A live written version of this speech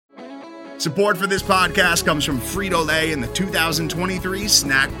Support for this podcast comes from Frito-Lay and the 2023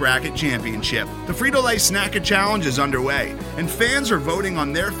 Snack Bracket Championship. The Frito-Lay Snack-It Challenge is underway, and fans are voting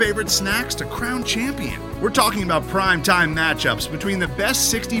on their favorite snacks to crown champion. We're talking about prime-time matchups between the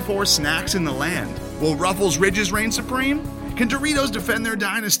best 64 snacks in the land. Will Ruffles Ridges reign supreme? Can Doritos defend their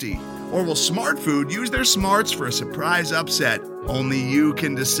dynasty? Or will Smart Food use their smarts for a surprise upset? Only you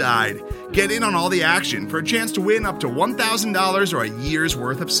can decide. Get in on all the action for a chance to win up to $1,000 or a year's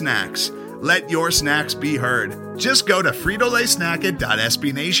worth of snacks. Let your snacks be heard. Just go to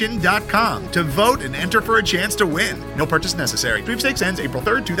fritolaysnacket.sbnation.com to vote and enter for a chance to win. No purchase necessary. Sweepstakes ends April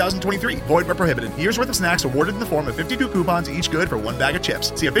 3rd, 2023. Void where prohibited. Year's worth of snacks awarded in the form of 52 coupons, each good for one bag of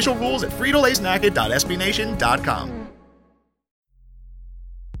chips. See official rules at fritolaysnacket.sbnation.com.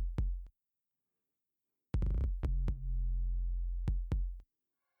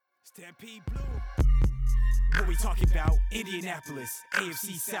 Stampede Blue. What we talking about? Indianapolis,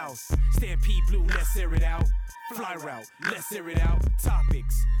 AFC South. Stampede Blue, let's air it out. Fly route, let's air it out.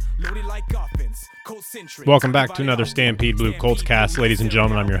 Topics, loaded like offense. Colts centric. Welcome back to another Stampede Blue Colts Cast. Ladies and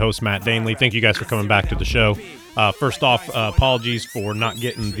gentlemen, I'm your host, Matt Danley. Thank you guys for coming back to the show. First off, apologies for not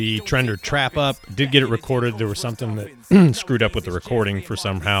getting the Trender Trap up. Did get it recorded. There was something that screwed up with the recording for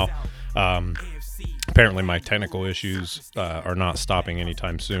somehow. Apparently my technical issues are not stopping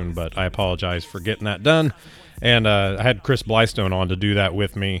anytime soon, but I apologize for getting that done. And I had Chris Blystone on to do that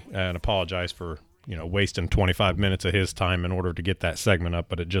with me, and apologize for wasting 25 minutes of his time in order to get that segment up,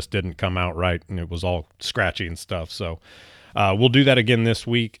 but it just didn't come out right, and it was all scratchy and stuff. So we'll do that again this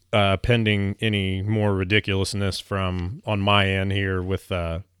week, pending any more ridiculousness on my end here with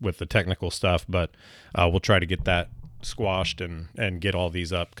the technical stuff, but we'll try to get that squashed and get all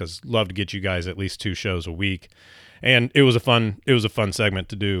these up, because love to get you guys at least 2 shows a week. And it was a fun segment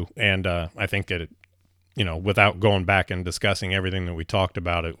to do, and I think it without going back and discussing everything that we talked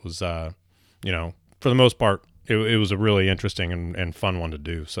about, it was for the most part it was a really interesting and fun one to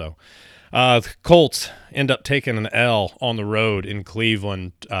do. So the Colts end up taking an L on the road in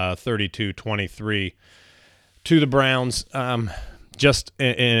Cleveland, 32-23 to the Browns. Just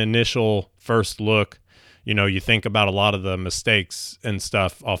an initial first look, you think about a lot of the mistakes and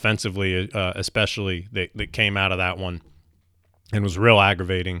stuff offensively, especially that came out of that one, and was real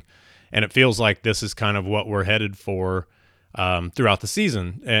aggravating. And it feels like this is kind of what we're headed for throughout the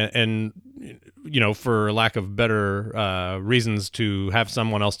season. And for lack of better reasons to have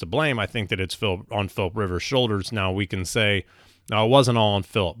someone else to blame, I think that it's on Philip Rivers' shoulders. Now we can say, no, it wasn't all on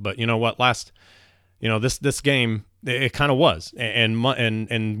Philip, but you know what? This game, it kind of was,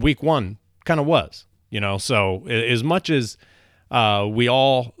 and week one kind of was. So as much as we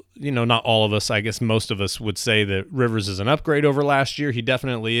all, not all of us, I guess most of us would say that Rivers is an upgrade over last year. He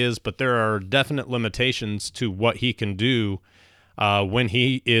definitely is, but there are definite limitations to what he can do when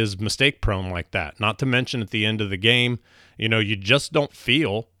he is mistake prone like that. Not to mention at the end of the game, you just don't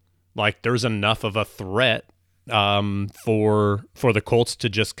feel like there's enough of a threat for the Colts to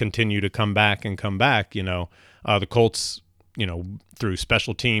just continue to come back. The Colts, through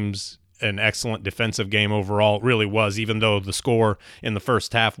special teams, an excellent defensive game overall. It really was, even though the score in the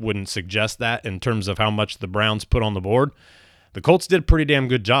first half wouldn't suggest that in terms of how much the Browns put on the board. The Colts did a pretty damn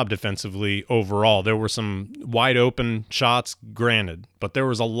good job defensively overall. There were some wide open shots, granted, but there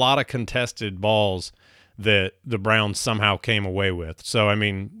was a lot of contested balls that the Browns somehow came away with. So,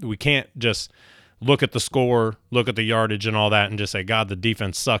 we can't just look at the score, look at the yardage and all that and just say, God, the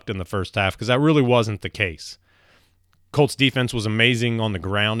defense sucked in the first half, because that really wasn't the case. Colts defense was amazing on the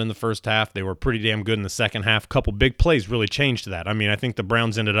ground in the first half. They were pretty damn good in the second half. A couple big plays really changed that. I think the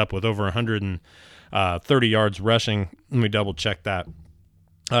Browns ended up with over 130 yards rushing. Let me double check that.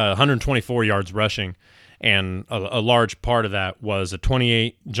 124 yards rushing, and a large part of that was a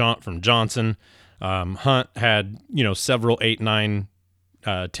 28 from Johnson. Hunt had several 8, 9,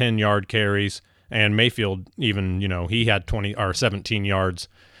 10-yard carries, and Mayfield even he had 20 or 17 yards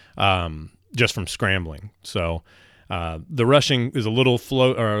just from scrambling. So. The rushing is a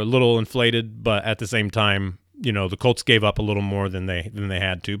little inflated, but at the same time, the Colts gave up a little more than they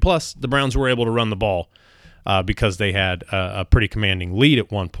had to. Plus, the Browns were able to run the ball because they had a pretty commanding lead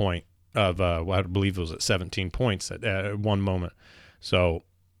at one point of I believe it was at 17 points at one moment. So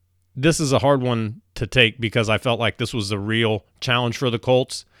this is a hard one to take, because I felt like this was a real challenge for the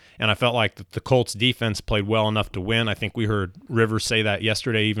Colts, and I felt like the Colts defense played well enough to win. I think we heard Rivers say that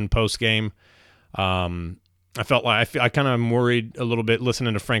yesterday, even post game. I felt like I kind of worried a little bit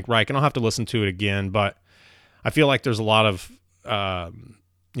listening to Frank Reich, and I'll have to listen to it again, but I feel like there's a lot of, I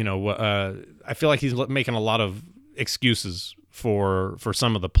feel like he's making a lot of excuses for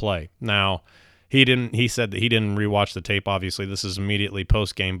some of the play. Now, He said that he didn't rewatch the tape. Obviously, this is immediately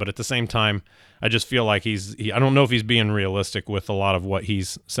post game, but at the same time, I just feel like I don't know if he's being realistic with a lot of what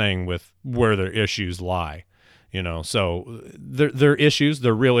he's saying with where their issues lie. So they're issues,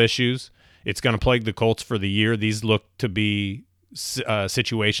 they're real issues. It's going to plague the Colts for the year. These look to be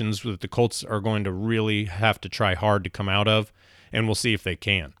situations that the Colts are going to really have to try hard to come out of, and we'll see if they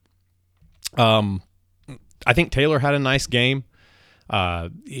can. I think Taylor had a nice game.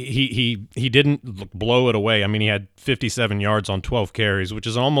 He didn't blow it away. I mean, he had 57 yards on 12 carries, which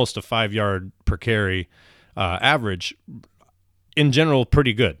is almost a 5-yard per carry average. In general,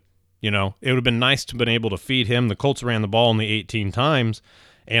 pretty good. It would have been nice to have been able to feed him. The Colts ran the ball only 18 times,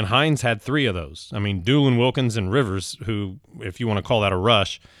 and Hines had 3 of those. I mean, Doolin, Wilkins, and Rivers, who, if you want to call that a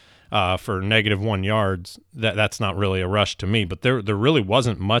rush for -1 yards, that's not really a rush to me. But there really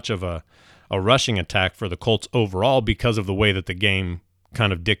wasn't much of a rushing attack for the Colts overall because of the way that the game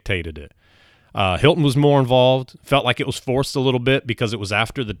kind of dictated it. Hilton was more involved, felt like it was forced a little bit because it was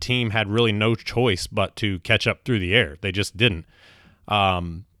after the team had really no choice but to catch up through the air. They just didn't.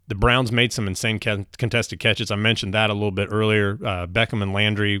 The Browns made some insane contested catches. I mentioned that a little bit earlier. Beckham and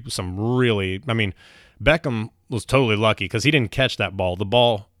Landry, Beckham was totally lucky because he didn't catch that ball. The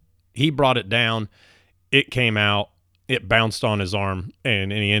ball, he brought it down, it came out, it bounced on his arm,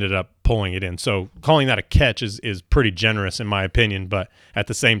 and he ended up pulling it in. So calling that a catch is pretty generous in my opinion, but at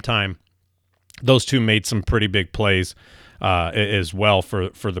the same time, those two made some pretty big plays as well for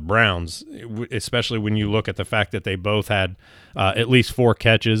the Browns, especially when you look at the fact that they both had at least 4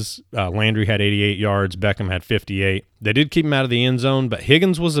 catches. Landry had 88 yards. Beckham had 58. They did keep him out of the end zone, but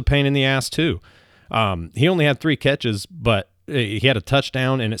Higgins was a pain in the ass too. He only had 3 catches, but he had a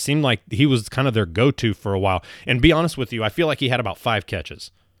touchdown, and it seemed like he was kind of their go-to for a while. And to be honest with you, I feel like he had about 5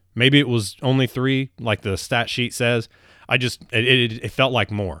 catches. Maybe it was only 3, like the stat sheet says. It felt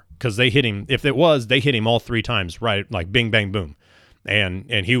like more because they hit him. If it was, they hit him all 3 times, right? Like bing, bang, boom.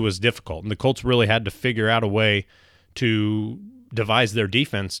 And he was difficult. And the Colts really had to figure out a way to devise their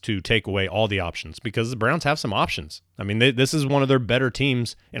defense to take away all the options because the Browns have some options. I mean, this is one of their better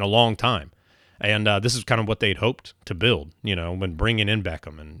teams in a long time. And this is kind of what they'd hoped to build, when bringing in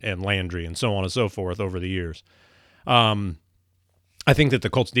Beckham and Landry and so on and so forth over the years. I think that the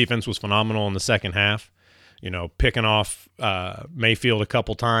Colts defense was phenomenal in the second half. Picking off Mayfield a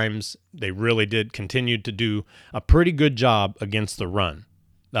couple times. They really continued to do a pretty good job against the run.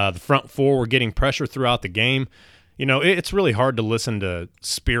 The front 4 were getting pressure throughout the game. It's really hard to listen to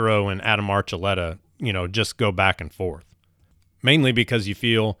Spiro and Adam Archuleta, just go back and forth. Mainly because you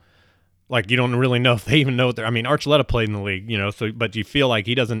feel like you don't really know if they even know what they're – Archuleta played in the league, but you feel like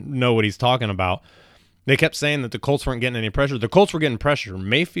he doesn't know what he's talking about. They kept saying that the Colts weren't getting any pressure. The Colts were getting pressure.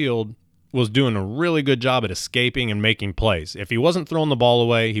 Mayfield was doing a really good job at escaping and making plays. If he wasn't throwing the ball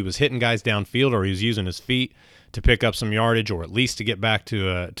away, he was hitting guys downfield or he was using his feet to pick up some yardage or at least to get back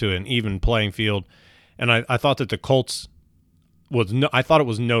to an even playing field. And I thought that the Colts I thought it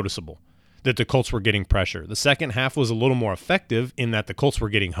was noticeable that the Colts were getting pressure. The second half was a little more effective in that the Colts were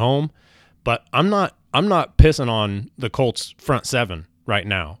getting home, but I'm not pissing on the Colts front 7 right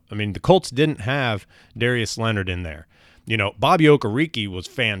now. The Colts didn't have Darius Leonard in there. Bobby Okereke was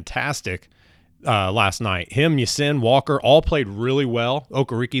fantastic last night. Him, Yasin, Walker all played really well.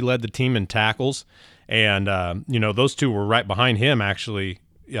 Okereke led the team in tackles, and those two were right behind him actually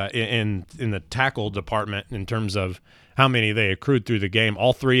in the tackle department in terms of how many they accrued through the game.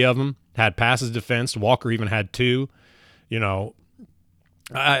 All 3 of them had passes defensed. Walker even had 2.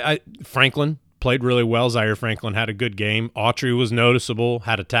 Franklin played really well. Zaire Franklin had a good game. Autry was noticeable,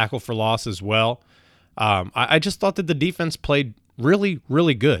 had a tackle for loss as well. I just thought that the defense played really,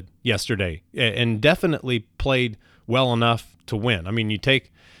 really good yesterday and definitely played well enough to win. You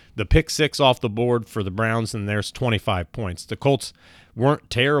take the pick 6 off the board for the Browns and there's 25 points. The Colts weren't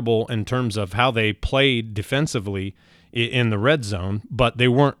terrible in terms of how they played defensively in the red zone, but they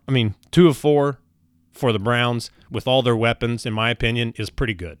weren't, 2 of 4 for the Browns with all their weapons, in my opinion, is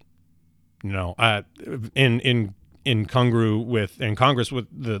pretty good. In Congress with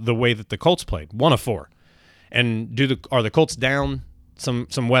the way that the Colts played. 1 of 4. And are the Colts down some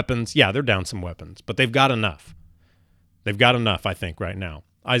weapons? Yeah, they're down some weapons, but they've got enough. They've got enough, I think, right now.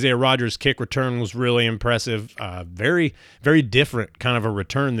 Isaiah Rodgers' kick return was really impressive. Very, very different kind of a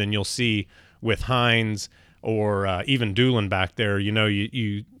return than you'll see with Hines or even Doolin back there.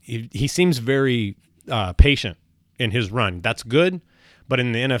 He seems very patient in his run. That's good. But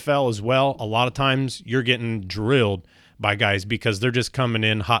in the NFL as well, a lot of times you're getting drilled by guys because they're just coming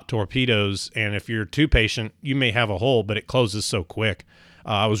in hot torpedoes, and if you're too patient, you may have a hole, but it closes so quick.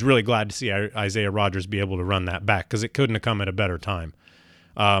 I was really glad to see Isaiah Rodgers be able to run that back because it couldn't have come at a better time.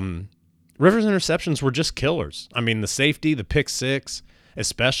 Rivers' interceptions were just killers. I mean, the safety, the pick six,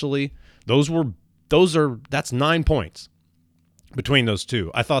 especially, that's 9 points between those two.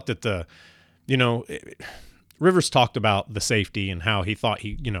 I thought that Rivers talked about the safety and how he thought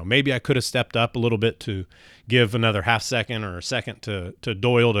maybe I could have stepped up a little bit to give another half second or a second to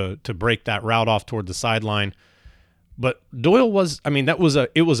Doyle to break that route off toward the sideline. But Doyle it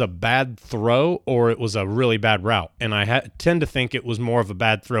was a bad throw or it was a really bad route. And I tend to think it was more of a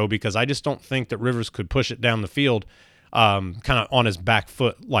bad throw because I just don't think that Rivers could push it down the field kind of on his back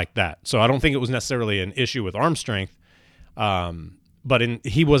foot like that. So I don't think it was necessarily an issue with arm strength. But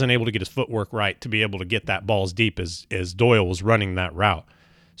he wasn't able to get his footwork right to be able to get that ball as deep as Doyle was running that route.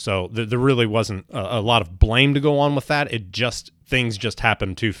 So there really wasn't a lot of blame to go on with that. Things just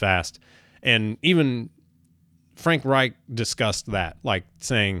happened too fast. And even Frank Reich discussed that, like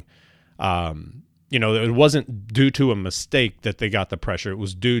saying, it wasn't due to a mistake that they got the pressure. It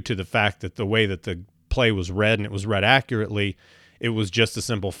was due to the fact that the way that the play was read, and it was read accurately, it was just a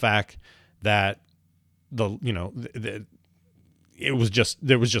simple fact that there was just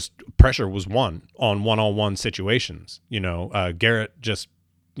pressure was won on one-on-one situations. Garrett just,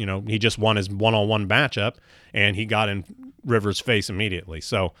 he just won his one-on-one matchup, and he got in Rivers' face immediately.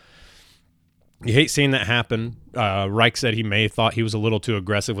 So you hate seeing that happen. Reich said he may have thought he was a little too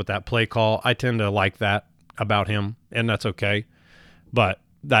aggressive with that play call. I tend to like that about him, and that's okay. But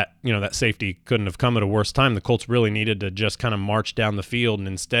that safety couldn't have come at a worse time. The Colts really needed to just kind of march down the field, and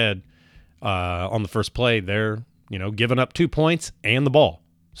instead, on the first play, they're giving up 2 points and the ball.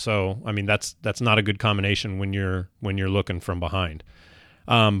 So I mean that's not a good combination when you're looking from behind.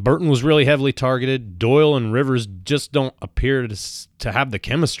 Burton was really heavily targeted. Doyle and Rivers just don't appear to have the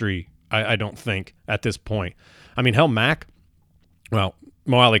chemistry. I don't think at this point. I mean, hell, Mack, Mo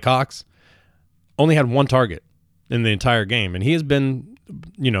Alley Cox only had one target in the entire game, and he has been,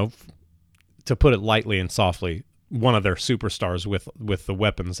 to put it lightly and softly, one of their superstars with the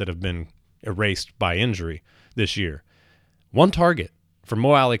weapons that have been erased by injury this year. One target for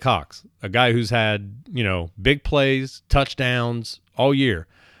Mo Alley Cox, a guy who's had, big plays, touchdowns all year.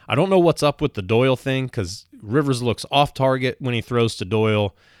 I don't know what's up with the Doyle thing because Rivers looks off target when he throws to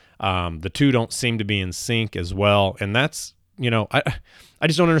Doyle. The two don't seem to be in sync as well. And that's, I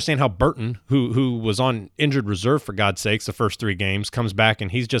just don't understand how Burton, who was on injured reserve for God's sakes the first 3 games, comes back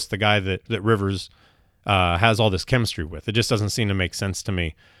and he's just the guy that Rivers has all this chemistry with. It just doesn't seem to make sense to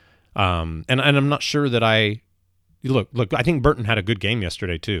me. And I'm not sure that look, I think Burton had a good game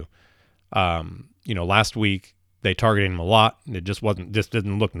yesterday too. Last week they targeted him a lot. It just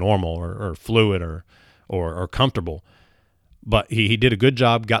didn't look normal or fluid or comfortable. But he did a good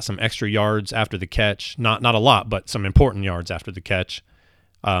job, got some extra yards after the catch. Not a lot, but some important yards after the catch.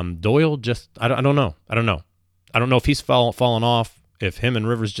 Doyle just, I don't know. I don't know if he's fallen off, if him and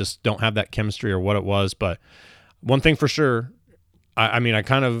Rivers just don't have that chemistry or what it was. But one thing for sure, I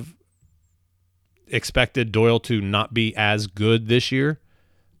kind of expected Doyle to not be as good this year.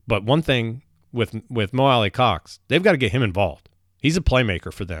 But one thing with Mo Alley Cox, they've got to get him involved. He's a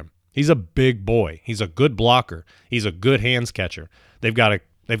playmaker for them. He's a big boy. He's a good blocker. He's a good hands catcher. They've got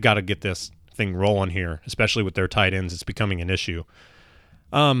to get this thing rolling here, especially with their tight ends. It's becoming an issue.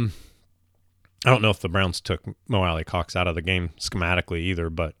 I don't know if the Browns took Mo Alley Cox out of the game schematically either,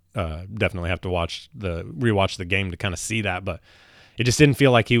 but definitely have to rewatch the game to kind of see that. But it just didn't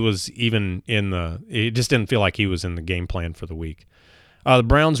feel like he was it just didn't feel like he was in the game plan for the week. The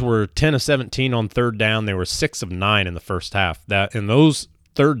Browns were 10 of 17 on third down. They were 6 of 9 in the first half. And those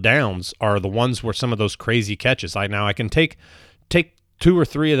third downs are the ones where some of those crazy catches. I can take 2 or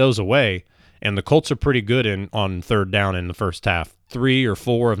 3 of those away, and the Colts are pretty good on third down in the first half. 3 or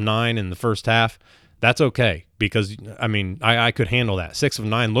 4 of 9 in the first half. That's okay because, I could handle that. 6 of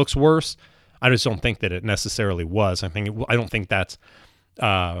 9 looks worse. I just don't think that it necessarily was. I don't think that's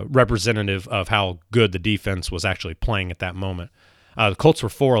representative of how good the defense was actually playing at that moment. The Colts were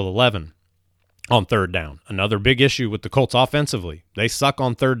 4 of 11 on third down. Another big issue with the Colts offensively. They suck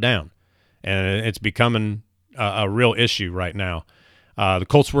on third down, and it's becoming a real issue right now. The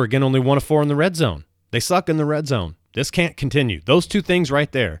Colts were, again, only 1 of 4 in the red zone. They suck in the red zone. This can't continue. Those two things right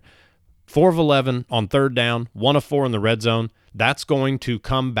there, 4 of 11 on third down, 1 of 4 in the red zone, that's going to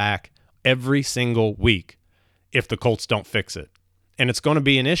come back every single week if the Colts don't fix it. And it's going to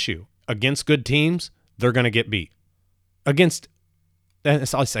be an issue. Against good teams, they're going to get beat.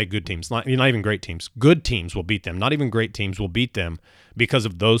 I'll say good teams, not even great teams. Good teams will beat them. Not even great teams will beat them because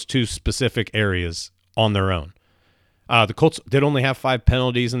of those two specific areas on their own. The Colts did only have 5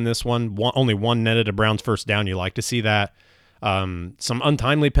 penalties in this one. Only 1 netted a Browns first down. You like to see that. Some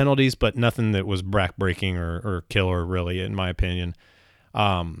untimely penalties, but nothing that was back-breaking or killer, really, in my opinion.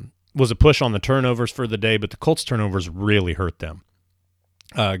 was a push on the turnovers for the day, but the Colts turnovers really hurt them.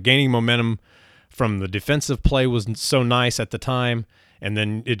 Gaining momentum from the defensive play was so nice at the time, and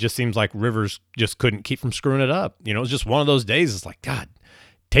then it just seems like Rivers just couldn't keep from screwing it up. You know, it was just one of those days. It's like, God,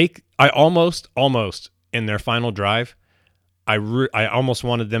 I almost in their final drive, I almost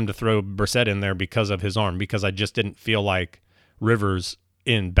wanted them to throw Brissett in there because of his arm, because I just didn't feel like Rivers,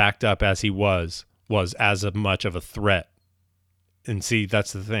 in backed up as he was as much of a threat. And see,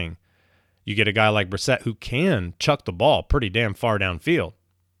 that's the thing. You get a guy like Brissett who can chuck the ball pretty damn far downfield.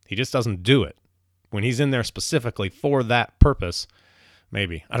 He just doesn't do it. When he's in there specifically for that purpose,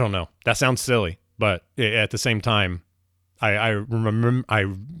 maybe. I don't know. That sounds silly, but at the same time, I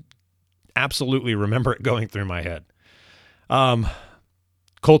absolutely remember it going through my head.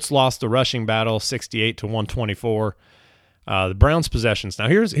 Colts lost the rushing battle 68-124. The Browns' possessions. Now,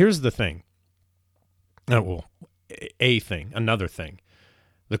 here's the thing. Another thing.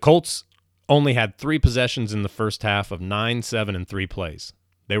 The Colts only had 3 possessions in the first half of 9, 7, and 3 plays.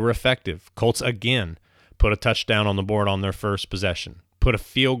 They were effective. Colts, again, put a touchdown on the board on their first possession. Put a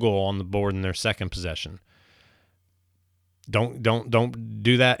field goal on the board in their second possession. Don't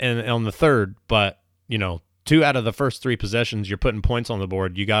do that on the third, but, 2 out of the first 3 possessions, you're putting points on the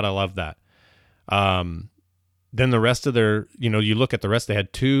board. You got to love that. Then the rest of their, you look at the rest, they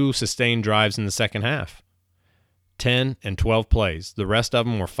had 2 sustained drives in the second half. 10 and 12 plays. The rest of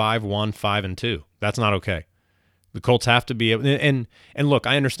them were 5-1, 5-2. That's not okay. The Colts have to be able, and look,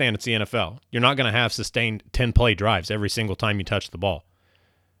 I understand it's the NFL. You're not going to have sustained 10-play drives every single time you touch the ball.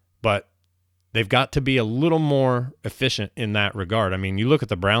 But they've got to be a little more efficient in that regard. I mean, you look at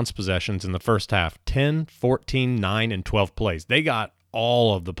the Browns' possessions in the first half, 10, 14, 9, and 12 plays. They got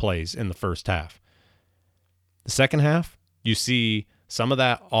all of the plays in the first half. The second half, you see some of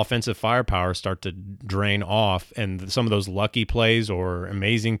that offensive firepower start to drain off, and some of those lucky plays or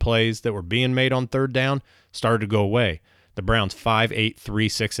amazing plays that were being made on third down started to go away. The Browns 5, 8, 3,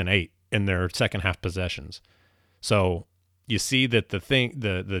 6, and 8 in their second half possessions. So you see that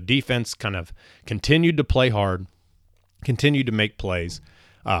the defense kind of continued to play hard, continued to make plays,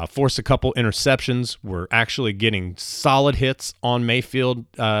 forced a couple interceptions. We're actually getting solid hits on Mayfield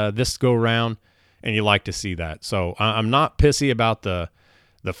this go round. And you like to see that. So I'm not pissy about the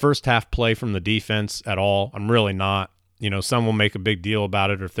first half play from the defense at all. I'm really not. Some will make a big deal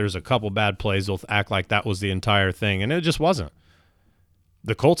about it. Or if there's a couple bad plays, they'll act like that was the entire thing. And it just wasn't.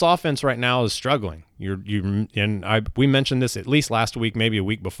 The Colts offense right now is struggling. We mentioned this at least last week, maybe a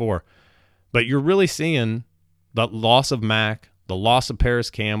week before. But you're really seeing the loss of Mack, the loss of Paris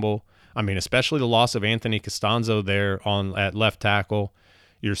Campbell. I mean, especially the loss of Anthony Castonzo there at left tackle.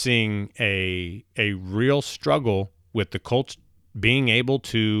 You're seeing a real struggle with the Colts being able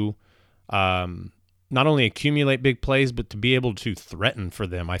to not only accumulate big plays, but to be able to threaten for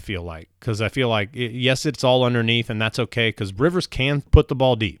them, I feel like. Because I feel like, yes, it's all underneath, and that's okay, because Rivers can put the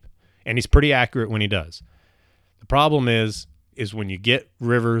ball deep, and he's pretty accurate when he does. The problem is when you get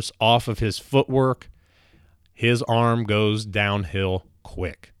Rivers off of his footwork, his arm goes downhill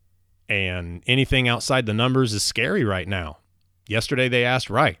quick. And anything outside the numbers is scary right now. Yesterday they asked,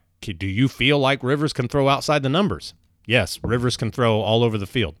 do you feel like Rivers can throw outside the numbers? Yes, Rivers can throw all over the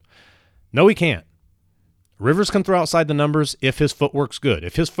field. No, he can't. Rivers can throw outside the numbers if his footwork's good.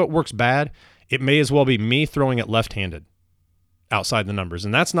 If his footwork's bad, it may as well be me throwing it left-handed outside the numbers.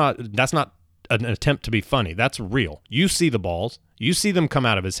 And that's not an attempt to be funny. That's real. You see the balls. You see them come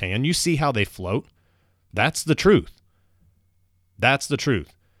out of his hand. You see how they float. That's the truth. That's the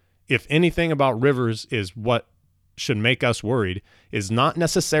truth. If anything about Rivers is what should make us worried, is not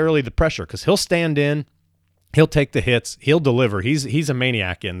necessarily the pressure, because he'll stand in, he'll take the hits, he'll deliver. He's a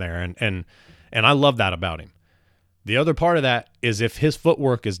maniac in there, and I love that about him. The other part of that is if his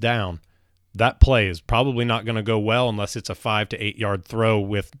footwork is down, that play is probably not going to go well unless it's a 5 to 8 yard throw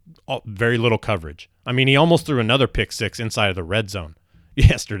with very little coverage. I mean, he almost threw another pick six inside of the red zone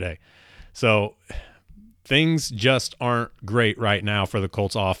yesterday. So things just aren't great right now for the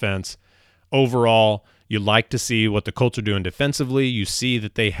Colts offense. Overall, you like to see what the Colts are doing defensively. You see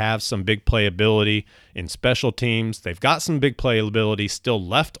that they have some big playability in special teams. They've got some big playability still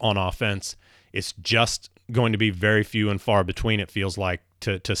left on offense. It's just going to be very few and far between, it feels like,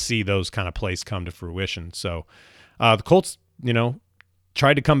 to see those kind of plays come to fruition. So the Colts,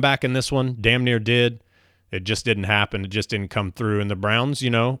 tried to come back in this one, damn near did. It just didn't happen. It just didn't come through. And the Browns,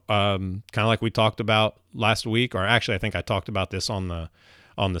 kind of like we talked about last week, or actually I think I talked about this on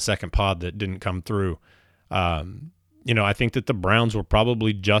the second pod that didn't come through. I think that the Browns were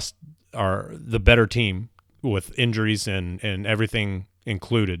probably are the better team with injuries and everything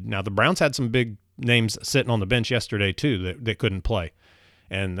included. Now, the Browns had some big names sitting on the bench yesterday, too, that couldn't play.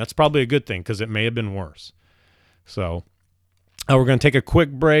 and that's probably a good thing because it may have been worse. So we're going to take a quick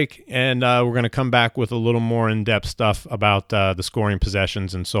break, and we're going to come back with a little more in-depth stuff about the scoring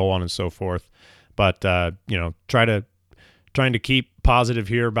possessions and so on and so forth. But trying to keep positive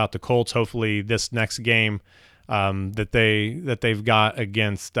here about the Colts. Hopefully, this next game that they've got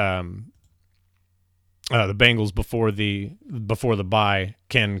against the Bengals before the bye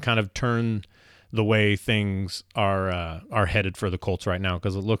can kind of turn the way things are headed for the Colts right now,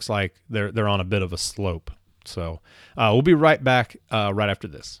 because it looks like they're on a bit of a slope. So we'll be right back right after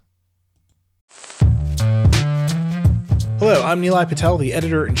this. Hello, I'm Nilay Patel, the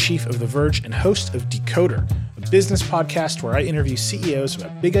editor-in-chief of The Verge and host of Decoder, a business podcast where I interview CEOs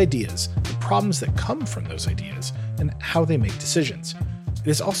about big ideas, the problems that come from those ideas, and how they make decisions. It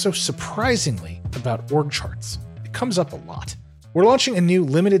is also surprisingly about org charts. It comes up a lot. We're launching a new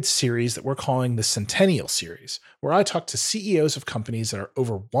limited series that we're calling the Centennial Series, where I talk to CEOs of companies that are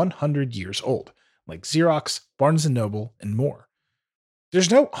over 100 years old, like Xerox, Barnes & Noble, and more.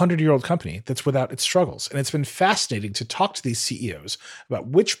 There's no 100-year-old company that's without its struggles, and it's been fascinating to talk to these CEOs about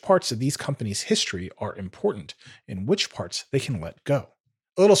which parts of these companies' history are important and which parts they can let go.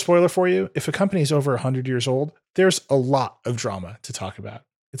 A little spoiler for you, if a company is over 100 years old, there's a lot of drama to talk about.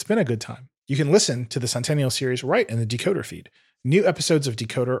 It's been a good time. You can listen to the Centennial Series right in the Decoder feed. New episodes of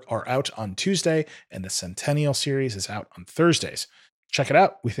Decoder are out on Tuesday, and the Centennial Series is out on Thursdays. Check it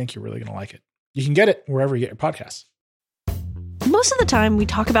out. We think you're really going to like it. You can get it wherever you get your podcasts. Most of the time, we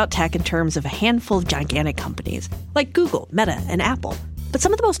talk about tech in terms of a handful of gigantic companies, like Google, Meta, and Apple. But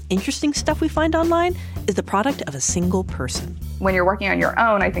some of the most interesting stuff we find online is the product of a single person. When you're working on your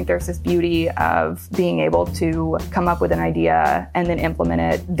own, I think there's this beauty of being able to come up with an idea and then implement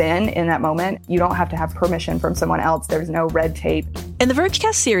it then in that moment. You don't have to have permission from someone else. There's no red tape. In the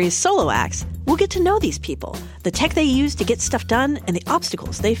Vergecast series Solo Acts, we'll get to know these people, the tech they use to get stuff done, and the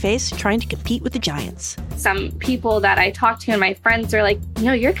obstacles they face trying to compete with the giants. Some people that I talk to and my friends are like,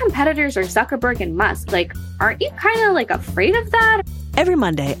 your competitors are Zuckerberg and Musk. Like, aren't you kind of like afraid of that? Every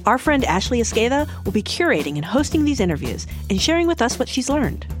Monday, our friend Ashley Esqueda will be curating and hosting these interviews and sharing with us what she's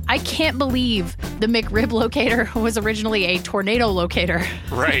learned. I can't believe the McRib locator was originally a tornado locator.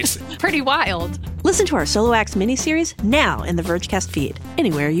 Right. Pretty wild. Listen to our Solo Acts miniseries now in the Vergecast feed,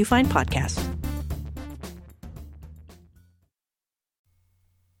 anywhere you find podcasts.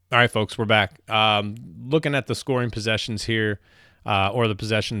 All right, folks, we're back. Looking at the scoring possessions here, or the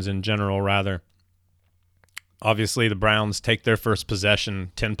possessions in general, rather. Obviously, the Browns take their first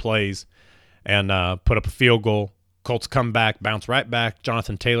possession, 10 plays, and put up a field goal. Colts come back, bounce right back.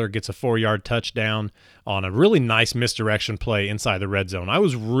 Jonathan Taylor gets a 4-yard touchdown on a really nice misdirection play inside the red zone. I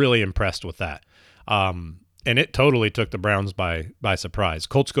was really impressed with that. And it totally took the Browns by surprise.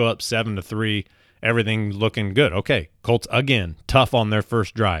 Colts go up 7-3. Everything looking good. Okay, Colts again, tough on their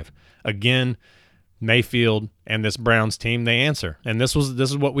first drive. Again, Mayfield and this Browns team, they answer. And this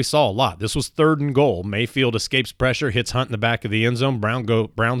is what we saw a lot. This was 3rd and goal. Mayfield escapes pressure, hits Hunt in the back of the end zone.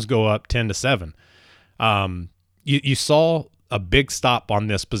 Browns go up 10-7. You saw a big stop on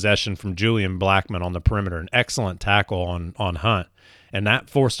this possession from Julian Blackmon on the perimeter, an excellent tackle on Hunt, and that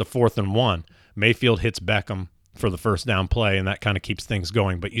forced a 4th and 1. Mayfield hits Beckham for the first down play, and that kind of keeps things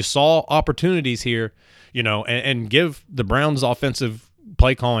going. But you saw opportunities here, and give the Browns offensive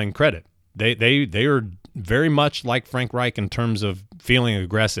play calling credit. They are very much like Frank Reich in terms of feeling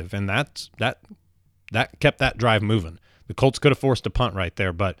aggressive, and that kept that drive moving. The Colts could have forced a punt right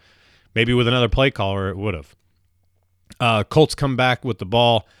there, but maybe with another play caller it would have. Colts come back with the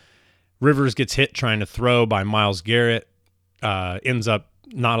ball. Rivers gets hit trying to throw by Myles Garrett, ends up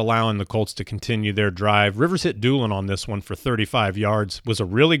not allowing the Colts to continue their drive. Rivers hit Doolin on this one for 35 yards. Was a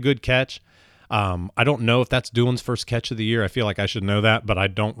really good catch. I don't know if that's Doolin's first catch of the year. I feel like I should know that, but I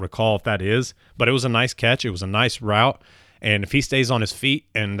don't recall if that is. But it was a nice catch. It was a nice route. And if he stays on his feet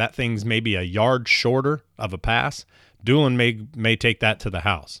and that thing's maybe a yard shorter of a pass, Doolin may take that to the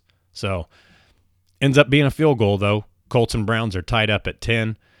house. So ends up being a field goal, though. Colts and Browns are tied up at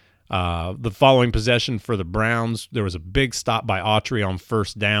 10. The following possession for the Browns, there was a big stop by Autry on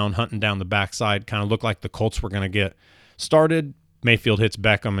first down, hunting down the backside. Kind of looked like the Colts were going to get started. Mayfield hits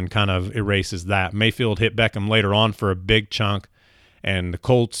Beckham and kind of erases that. Mayfield hit Beckham later on for a big chunk, and the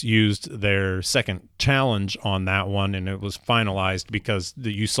Colts used their second challenge on that one, and it was finalized because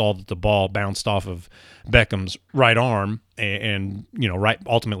you saw that the ball bounced off of Beckham's right arm and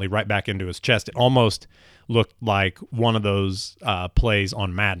ultimately right back into his chest. It almost looked like one of those plays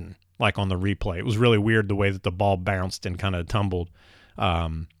on Madden, like on the replay. It was really weird the way that the ball bounced and kind of tumbled.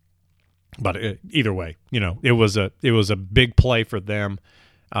 But either way, it was a big play for them,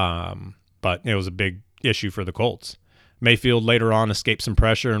 but it was a big issue for the Colts. Mayfield later on escapes some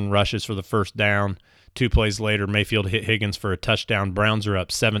pressure and rushes for the first down. 2 plays later, Mayfield hit Higgins for a touchdown. Browns are up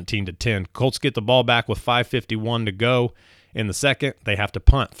 17-10. Colts get the ball back with 5:51 to go. In the second, they have to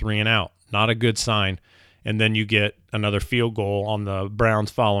punt 3 and out. Not a good sign. And then you get another field goal on the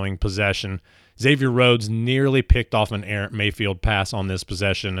Browns following possession. Xavier Rhodes nearly picked off an errant Mayfield pass on this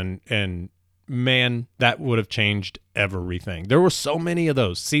possession, and man, that would have changed everything. There were so many of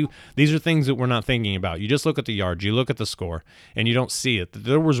those. See, these are things that we're not thinking about. You just look at the yards, you look at the score, and you don't see it.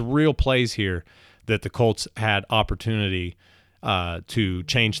 There was real plays here that the Colts had opportunity to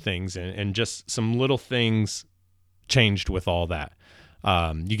change things, and just some little things changed with all that.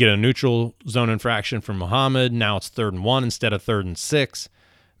 You get a neutral zone infraction from Muhammad. Now it's 3rd and 1 instead of 3rd and 6.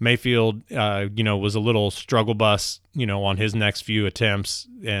 Mayfield, was a little struggle bus, on his next few attempts,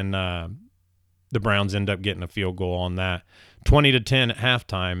 and the Browns end up getting a field goal on that. 20-10 at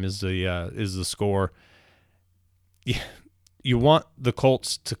halftime is the score. You want the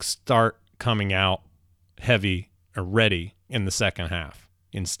Colts to start coming out heavy or ready in the second half.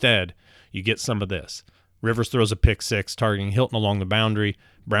 Instead, you get some of this. Rivers throws a pick six, targeting Hilton along the boundary.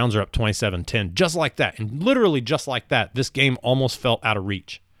 Browns are up 27-10. Just like that, and literally just like that, this game almost felt out of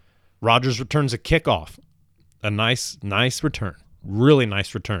reach. Rodgers returns a kickoff. A nice return. Really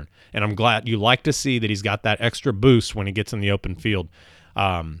nice return. And I'm glad you like to see that he's got that extra boost when he gets in the open field.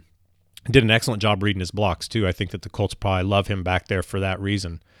 Did an excellent job reading his blocks, too. I think that the Colts probably love him back there for that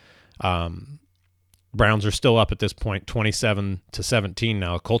reason. Browns are still up at this point, 27-17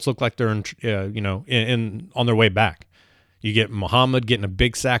 now. Colts look like they're on their way back. You get Muhammad getting a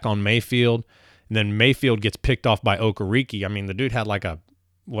big sack on Mayfield, and then Mayfield gets picked off by Okereke. I mean, the dude had like a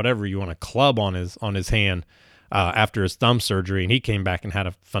club on his hand after his thumb surgery, and he came back and had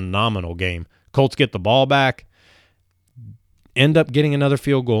a phenomenal game. Colts get the ball back, end up getting another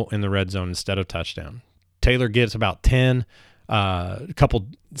field goal in the red zone instead of touchdown. Taylor gets about 10. A couple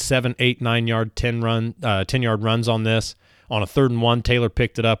 7, 8, 9 yard, 10-yard runs on this. On a 3rd and 1, Taylor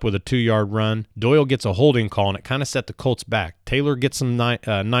picked it up with a 2-yard run. Doyle gets a holding call, and it kind of set the Colts back. Taylor gets some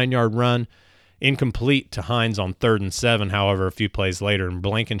 9-yard run, incomplete to Hines on 3rd and 7, however, a few plays later, and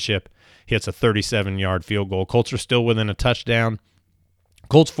Blankenship hits a 37-yard field goal. Colts are still within a touchdown.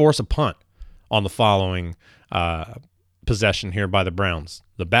 Colts force a punt on the following possession here by the Browns.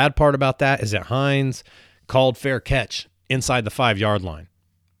 The bad part about that is that Hines called fair catch inside the 5-yard line.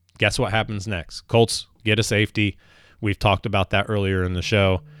 Guess what happens next? Colts get a safety. We've talked about that earlier in the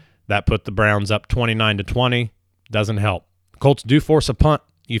show. That put the Browns up 29-20. Doesn't help. Colts do force a punt.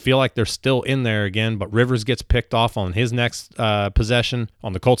 You feel like they're still in there again, but Rivers gets picked off on his next possession,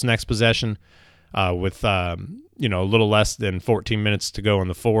 on the Colts' next possession, with a little less than 14 minutes to go in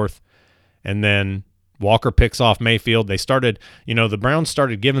the fourth. And then Walker picks off Mayfield. They started, the Browns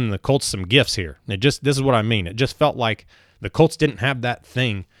started giving the Colts some gifts here. This is what I mean. It just felt like the Colts didn't have that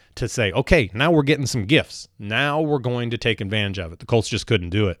thing to say, okay, now we're getting some gifts. Now we're going to take advantage of it. The Colts just couldn't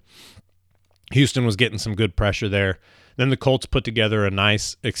do it. Houston was getting some good pressure there. Then the Colts put together a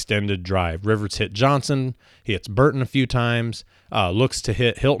nice extended drive. Rivers hit Johnson. He hits Burton a few times. Looks to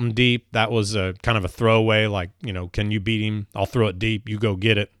hit Hilton deep. That was a kind of a throwaway, like, can you beat him? I'll throw it deep. You go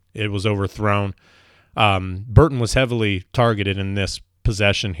get it. It was overthrown. Burton was heavily targeted in this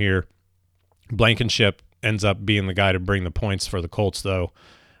possession here. Blankenship ends up being the guy to bring the points for the Colts, though,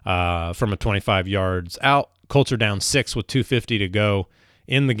 from a 25 yards out. Colts are down 6 with 2:50 to go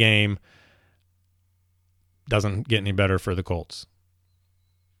in the game. Doesn't get any better for the Colts.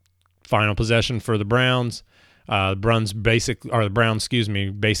 Final possession for the Browns. The Browns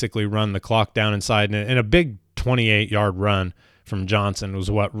basically run the clock down inside, and a big 28-yard run from Johnson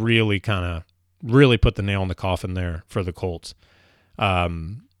was what really put the nail in the coffin there for the Colts.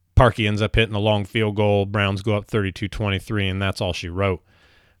 Parkey ends up hitting a long field goal. Browns go up 32-23, and that's all she wrote.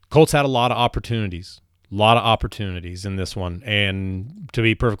 Colts had a lot of opportunities in this one, and to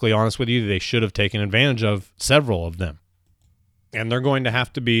be perfectly honest with you, they should have taken advantage of several of them. And they're going to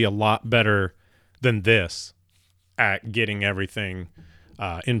have to be a lot better than this at getting everything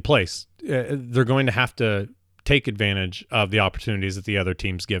in place. They're going to have to take advantage of the opportunities that the other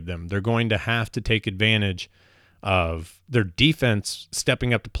teams give them. They're going to have to take advantage of their defense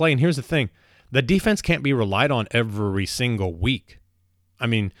stepping up to play. And here's the thing. The defense can't be relied on every single week. I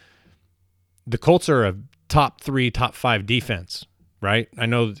mean, the Colts are a top 3, top 5 defense, right? I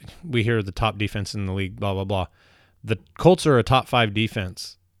know we hear the top defense in the league, blah, blah, blah. The Colts are a top 5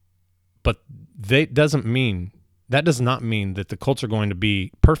 defense, but that does not mean that the Colts are going to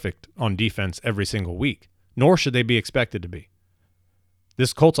be perfect on defense every single week, nor should they be expected to be.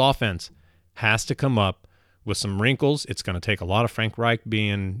 This Colts offense has to come up with some wrinkles. It's going to take a lot of Frank Reich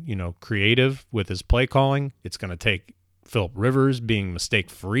being, creative with his play calling. It's going to take Phillip Rivers being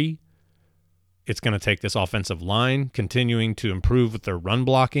mistake-free. It's going to take this offensive line continuing to improve with their run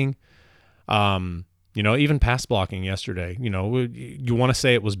blocking. Even pass blocking yesterday. You want to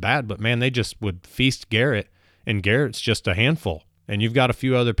say it was bad, but, man, they just would feast Garrett, and Garrett's just a handful. And you've got a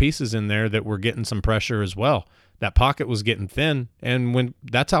few other pieces in there that were getting some pressure as well. That pocket was getting thin, and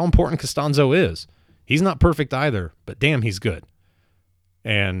that's how important Castonzo is. He's not perfect either, but damn, he's good.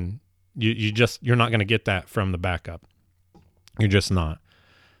 And you're not going to get that from the backup. You're just not.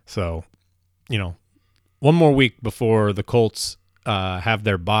 So, one more week before the Colts have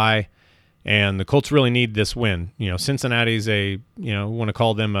their bye, and the Colts really need this win. Cincinnati's want to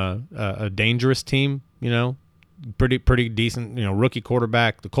call them a dangerous team. Pretty decent. Rookie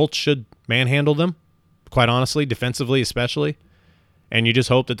quarterback. The Colts should manhandle them, quite honestly, defensively especially. And you just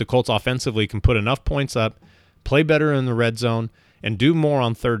hope that the Colts offensively can put enough points up, play better in the red zone, and do more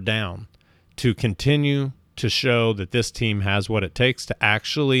on third down to continue to show that this team has what it takes to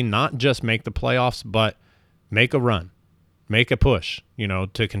actually not just make the playoffs, but make a run, make a push,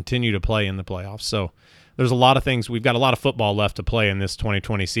 to continue to play in the playoffs. So there's a lot of things. We've got a lot of football left to play in this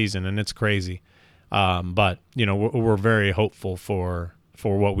 2020 season, and it's crazy. But we're very hopeful for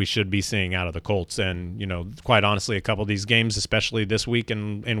what we should be seeing out of the Colts. And, quite honestly, a couple of these games, especially this week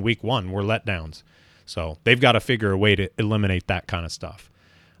and in week 1, were letdowns. So they've got to figure a way to eliminate that kind of stuff.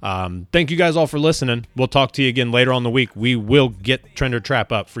 Thank you guys all for listening. We'll talk to you again later on the week. We will get Trend or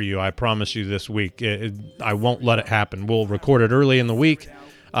Trap up for you. I promise you this week. I won't let it happen. We'll record it early in the week,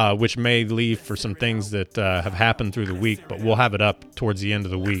 which may leave for some things that have happened through the week, but we'll have it up towards the end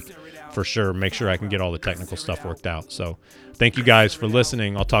of the week for sure. Make sure I can get all the technical stuff worked out. So thank you guys for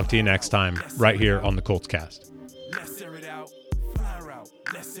listening. I'll talk to you next time right here on the Colts Cast. Let's air it out. Fire out.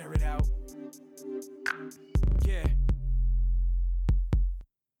 Let's air it out. Yeah.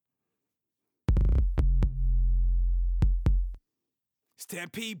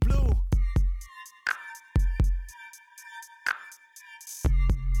 Stampede Blue.